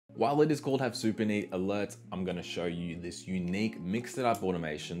While it is called Have Super Neat Alerts, I'm going to show you this unique mix it up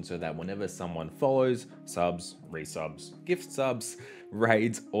automation so that whenever someone follows, subs, resubs, gift subs,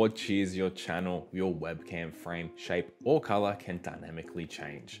 raids, or cheers your channel, your webcam frame, shape, or color can dynamically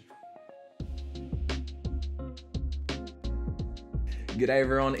change. G'day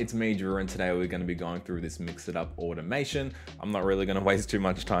everyone, it's me Drew, and today we're going to be going through this mix it up automation. I'm not really going to waste too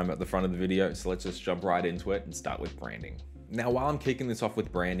much time at the front of the video, so let's just jump right into it and start with branding. Now, while I'm kicking this off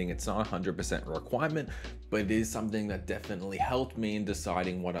with branding, it's not 100% a requirement, but it is something that definitely helped me in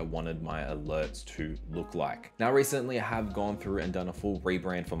deciding what I wanted my alerts to look like. Now, recently I have gone through and done a full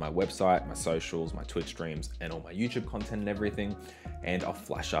rebrand for my website, my socials, my Twitch streams, and all my YouTube content and everything. And I'll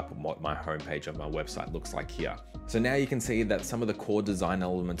flash up what my homepage of my website looks like here. So now you can see that some of the core design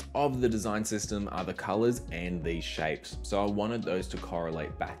elements of the design system are the colors and these shapes. So I wanted those to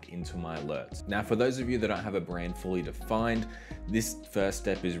correlate back into my alerts. Now, for those of you that don't have a brand fully defined, this first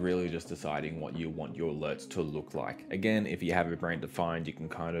step is really just deciding what you want your alerts to look like. Again, if you have a brand defined, you can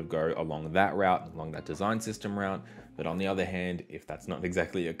kind of go along that route, along that design system route. But on the other hand, if that's not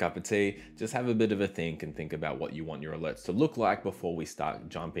exactly your cup of tea, just have a bit of a think and think about what you want your alerts to look like before we start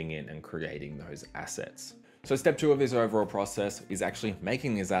jumping in and creating those assets. So step 2 of this overall process is actually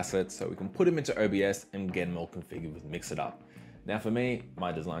making these assets so we can put them into OBS and get them all configured with Mix It Up. Now for me,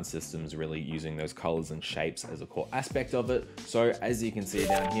 my design system is really using those colors and shapes as a core aspect of it. So as you can see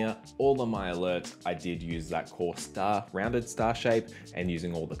down here, all of my alerts, I did use that core star, rounded star shape, and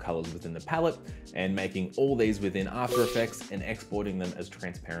using all the colors within the palette and making all these within After Effects and exporting them as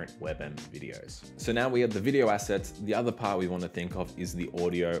transparent WebM videos. So now we have the video assets. The other part we want to think of is the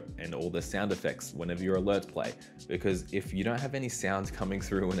audio and all the sound effects whenever your alerts play. Because if you don't have any sounds coming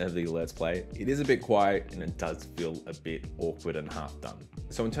through whenever the alerts play, it is a bit quiet and it does feel a bit awkward and half done.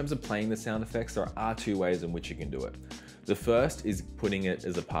 So in terms of playing the sound effects, there are 2 ways in which you can do it. The first is putting it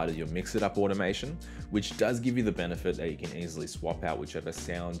as a part of your mix it up automation, which does give you the benefit that you can easily swap out whichever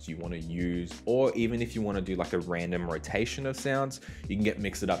sounds you want to use, or even if you want to do like a random rotation of sounds, you can get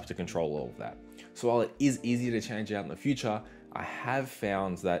mix it up to control all of that. So while it is easy to change out in the future, I have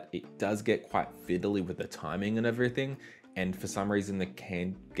found that it does get quite fiddly with the timing and everything. And for some reason, they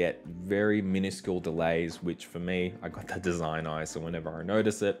can get very minuscule delays, which for me, I got that design eye. So whenever I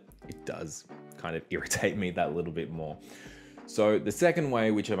notice it, it does kind of irritate me that little bit more. So the second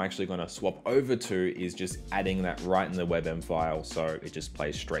way, which I'm actually going to swap over to, is just adding that right in the WebM file. So it just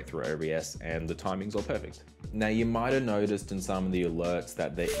plays straight through OBS and the timing's all perfect. Now you might have noticed in some of the alerts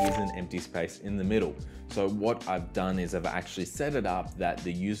that there is an empty space in the middle. So what I've done is I've actually set it up that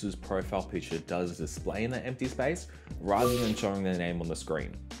the user's profile picture does display in that empty space rather than showing their name on the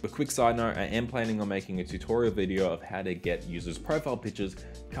screen. A quick side note, I am planning on making a tutorial video of how to get users' profile pictures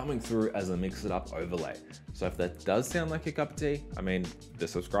coming through as a Mix It Up overlay. So if that does sound like a cup of tea, I mean, the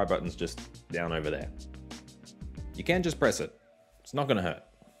subscribe button's just down over there. You can just press it. It's not gonna hurt.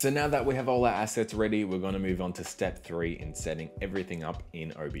 So now that we have all our assets ready, we're going to move on to step 3 in setting everything up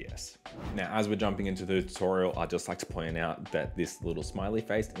in OBS. Now, as we're jumping into the tutorial, I'd just like to point out that this little smiley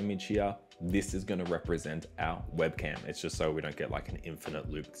face image here, this is going to represent our webcam. It's just so we don't get like an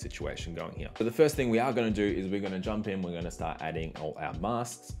infinite loop situation going here. So the first thing we are going to do is we're going to jump in, we're going to start adding all our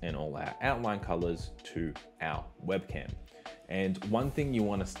masks and all our outline colors to our webcam. And one thing you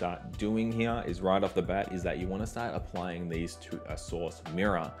want to start doing here is right off the bat is that you want to start applying these to a source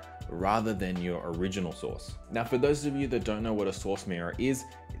mirror rather than your original source. Now, for those of you that don't know what a source mirror is,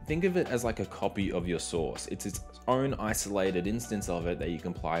 think of it as like a copy of your source. It's its own isolated instance of it that you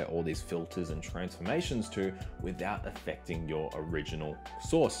can apply all these filters and transformations to without affecting your original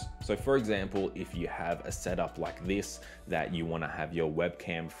source. So for example, if you have a setup like this, that you want to have your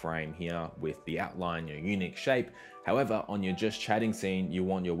webcam frame here with the outline, your unique shape. However, on your just chatting scene, you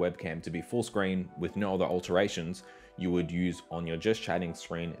want your webcam to be full screen with no other alterations. You would use on your just chatting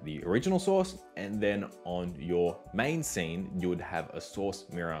screen the original source, and then on your main scene you would have a source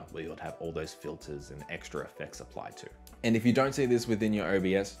mirror where you would have all those filters and extra effects applied to. And if you don't see this within your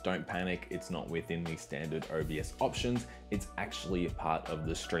OBS, don't panic, it's not within the standard OBS options. It's actually a part of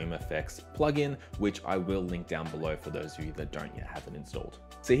the Stream Effects plugin, which I will link down below for those of you that don't yet have it installed.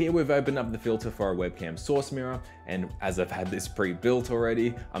 So here we've opened up the filter for our webcam source mirror, and as I've had this pre-built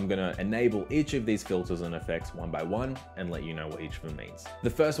already, I'm gonna enable each of these filters and effects one by one and let you know what each of them means. The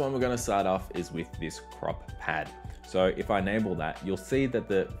first one we're gonna start off is with this crop pad. So if I enable that, you'll see that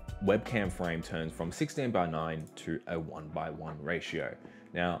the webcam frame turns from 16:9 to a 1:1 ratio.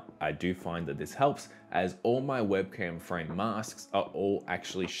 Now, I do find that this helps as all my webcam frame masks are all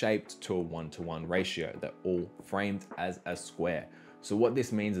actually shaped to a 1:1 ratio. They're all framed as a square. So what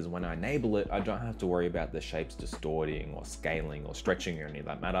this means is when I enable it, I don't have to worry about the shapes distorting or scaling or stretching or any of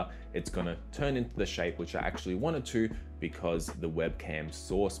that matter. It's gonna turn into the shape which I actually wanted to, because the webcam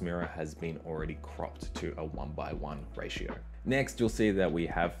source mirror has been already cropped to a 1:1 ratio. Next, you'll see that we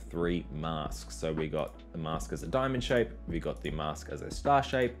have 3 masks. So we got the mask as a diamond shape, we got the mask as a star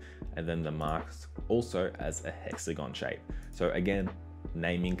shape, and then the mask also as a hexagon shape. So again,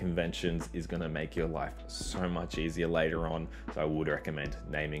 naming conventions is going to make your life so much easier later on. So I would recommend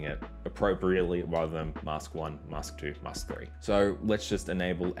naming it appropriately rather than mask 1, mask 2, mask 3. So let's just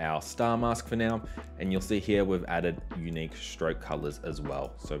enable our star mask for now. And you'll see here we've added unique stroke colors as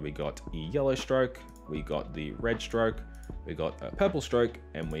well. So we got a yellow stroke, we got the red stroke, we got a purple stroke,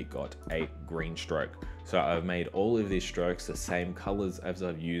 and we got a green stroke. So I've made all of these strokes the same colors as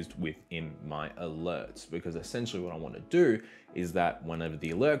I've used within my alerts, because essentially what I want to do is that whenever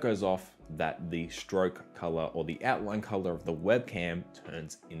the alert goes off, that the stroke color or the outline color of the webcam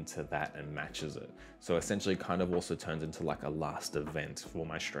turns into that and matches it. So essentially kind of also turns into like a last event for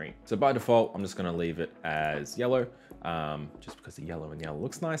my stream. So by default, I'm just going to leave it as yellow, just because the yellow and yellow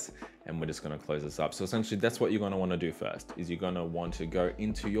looks nice. And we're just going to close this up. So essentially that's what you're going to want to do first, is you're going to want to go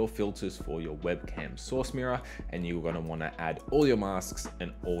into your filters for your webcam source mirror, and you're going to want to add all your masks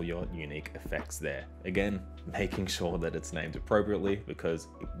and all your unique effects there. Again, making sure that it's named appropriately, because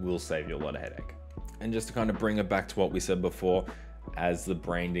it will save you a lot of headache. And just to kind of bring it back to what we said before, as the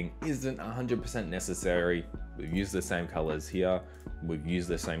branding isn't 100% necessary, we've used the same colors here, we've used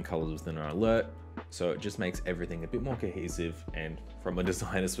the same colors within our alert, so it just makes everything a bit more cohesive, and from a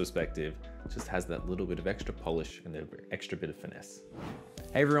designer's perspective, it just has that little bit of extra polish and an extra bit of finesse.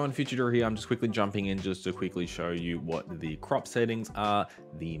 Hey everyone, Future here. I'm just quickly jumping in just to quickly show you what the crop settings are,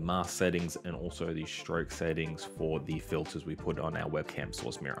 the mask settings, and also the stroke settings for the filters we put on our webcam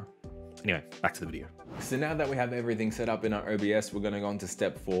source mirror. Anyway, back to the video. So now that we have everything set up in our OBS, we're going to go on to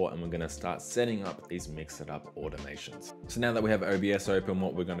step 4, and we're going to start setting up these mix it up automations. So now that we have OBS open,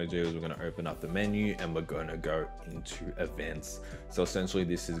 what we're going to do is we're going to open up the menu and we're going to go into events. So essentially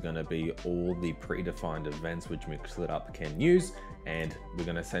this is going to be all the predefined events which Mix It Up can use, and we're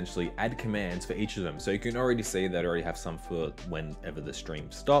going to essentially add commands for each of them. So you can already see that I already have some for whenever the stream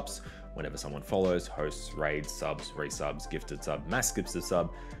stops, whenever someone follows, hosts, raids, subs, resubs, gifted sub, mass skips a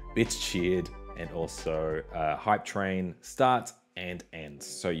sub, bits cheered, and also hype train starts and ends.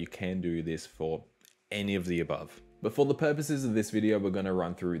 So you can do this for any of the above. But for the purposes of this video, we're going to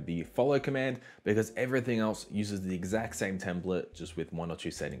run through the follow command, because everything else uses the exact same template, just with 1 or 2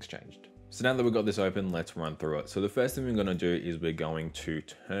 settings changed. So now that we've got this open, let's run through it. So the first thing we're going to do is we're going to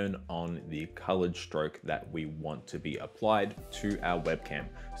turn on the colored stroke that we want to be applied to our webcam.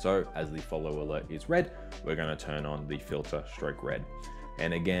 So as the follow alert is red, we're going to turn on the filter stroke red.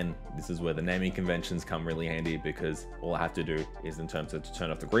 And again, this is where the naming conventions come really handy, because all I have to do is, in terms of to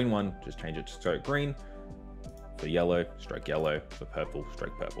turn off the green one, just change it to stroke green. For yellow, stroke yellow. For purple,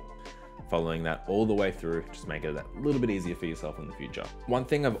 stroke purple. Following that all the way through, just make it that little bit easier for yourself in the future. One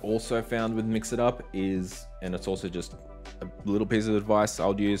thing I've also found with Mix It Up is, and it's also just a little piece of advice I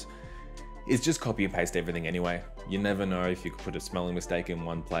would use, is just copy and paste everything anyway. You never know if you could put a spelling mistake in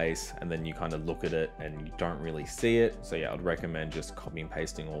one place and then you kind of look at it and you don't really see it. So yeah, I'd recommend just copy and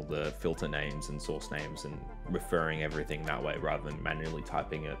pasting all the filter names and source names and referring everything that way rather than manually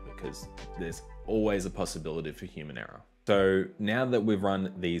typing it, because there's always a possibility for human error. So now that we've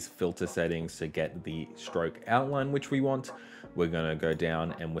run these filter settings to get the stroke outline which we want, we're going to go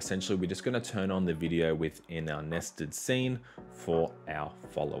down and we're just going to turn on the video within our nested scene for our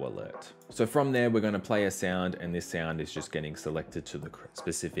follow alert. So from there, we're going to play a sound, and this sound is just getting selected to the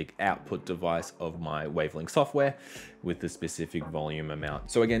specific output device of my Wavelength software with the specific volume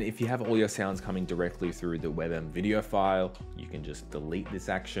amount. So again, if you have all your sounds coming directly through the WebM video file, you can just delete this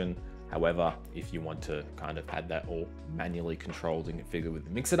action. However, if you want to kind of add that all manually controlled and configured with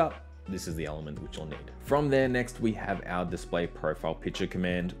the Mix It Up, this is the element which you'll need. From there, next we have our display profile picture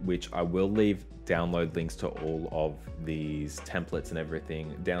command, which I will leave download links to all of these templates and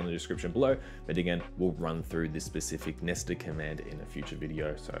everything down in the description below. But again, we'll run through this specific nested command in a future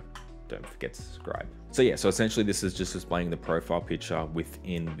video, so don't forget to subscribe. So yeah, so essentially this is just displaying the profile picture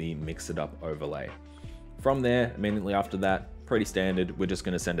within the Mix It Up overlay. From there, immediately after that, pretty standard, we're just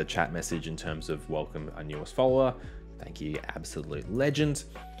going to send a chat message in terms of welcome our newest follower. Thank you, absolute legend.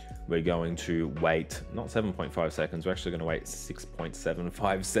 We're going to wait, not 7.5 seconds, we're actually going to wait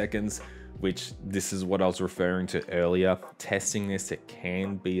 6.75 seconds, which this is what I was referring to earlier. Testing this, it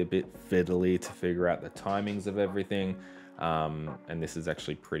can be a bit fiddly to figure out the timings of everything. And this is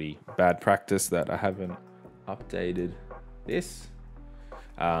actually pretty bad practice that I haven't updated this.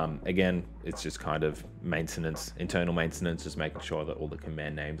 Again, it's just kind of maintenance, internal maintenance, just making sure that all the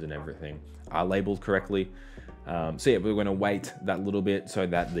command names and everything are labeled correctly. So yeah, we're going to wait that little bit so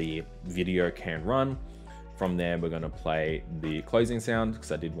that the video can run. From there, we're going to play the closing sound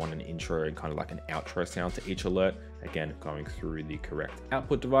because I did want an intro and kind of like an outro sound to each alert. Again, going through the correct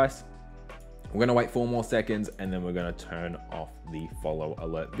output device. We're going to wait 4 more seconds and then we're going to turn off the follow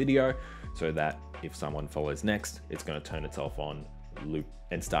alert video so that if someone follows next, it's going to turn itself on, loop,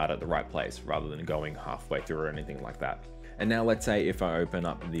 and start at the right place rather than going halfway through or anything like that. And now let's say if I open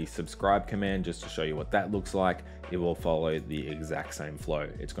up the subscribe command just to show you what that looks like, it will follow the exact same flow.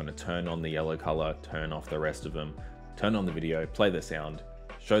 It's going to turn on the yellow color, turn off the rest of them, turn on the video, play the sound,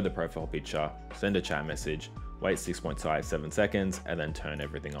 show the profile picture, send a chat message, wait 6.57 seconds, and then turn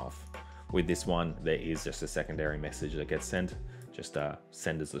everything off. With this one, there is just a secondary message that gets sent, just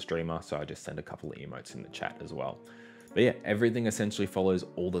send as the streamer. So I just send a couple of emotes in the chat as well. But yeah, everything essentially follows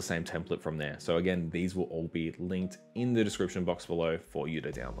all the same template from there. So again, these will all be linked in the description box below for you to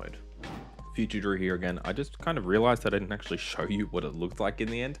download. Future Drew here again. I just kind of realized that I didn't actually show you what it looked like in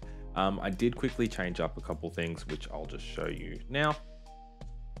the end. I did quickly change up a couple things, which I'll just show you now.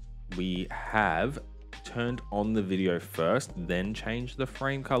 We have turned on the video first, then changed the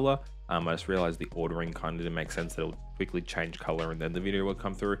frame color. I just realized the ordering kind of didn't make sense. That it would quickly change color and then the video will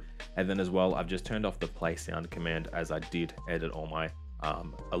come through. And then as well, I've just turned off the play sound command as I did edit all my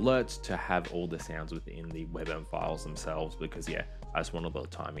alerts to have all the sounds within the WebM files themselves, because yeah, I just wanted the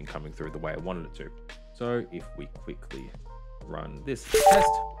timing coming through the way I wanted it to. So if we quickly run this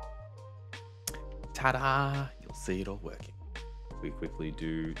test, ta-da, you'll see it all working. We quickly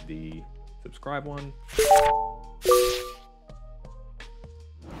do the subscribe one.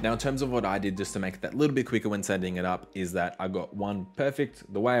 Now, in terms of what I did just to make it that little bit quicker when setting it up is that I got one perfect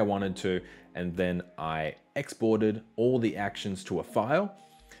the way I wanted to, and then I exported all the actions to a file,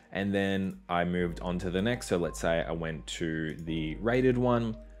 and then I moved on to the next. So let's say I went to the rated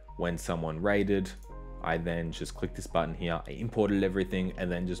one. When someone rated, I then just clicked this button here, I imported everything,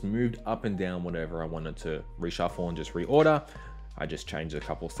 and then just moved up and down whatever I wanted to reshuffle and just reorder. I just changed a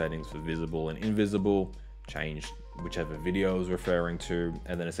couple settings for visible and invisible, changed whichever video I was referring to,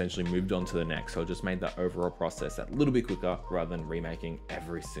 and then essentially moved on to the next. So I just made that overall process that little bit quicker rather than remaking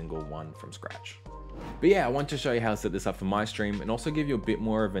every single one from scratch. But yeah, I want to show you how to set this up for my stream and also give you a bit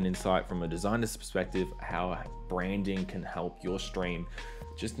more of an insight from a designer's perspective, how branding can help your stream,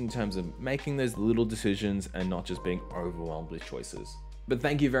 just in terms of making those little decisions and not just being overwhelmed with choices. But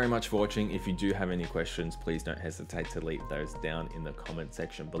thank you very much for watching. If you do have any questions, please don't hesitate to leave those down in the comment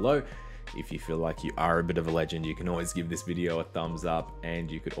section below. If you feel like you are a bit of a legend, you can always give this video a thumbs up, and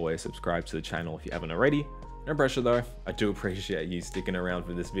you could always subscribe to the channel if you haven't already. No pressure though. I do appreciate you sticking around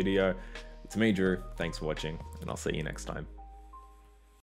for this video. It's me, Drew. Thanks for watching, and I'll see you next time.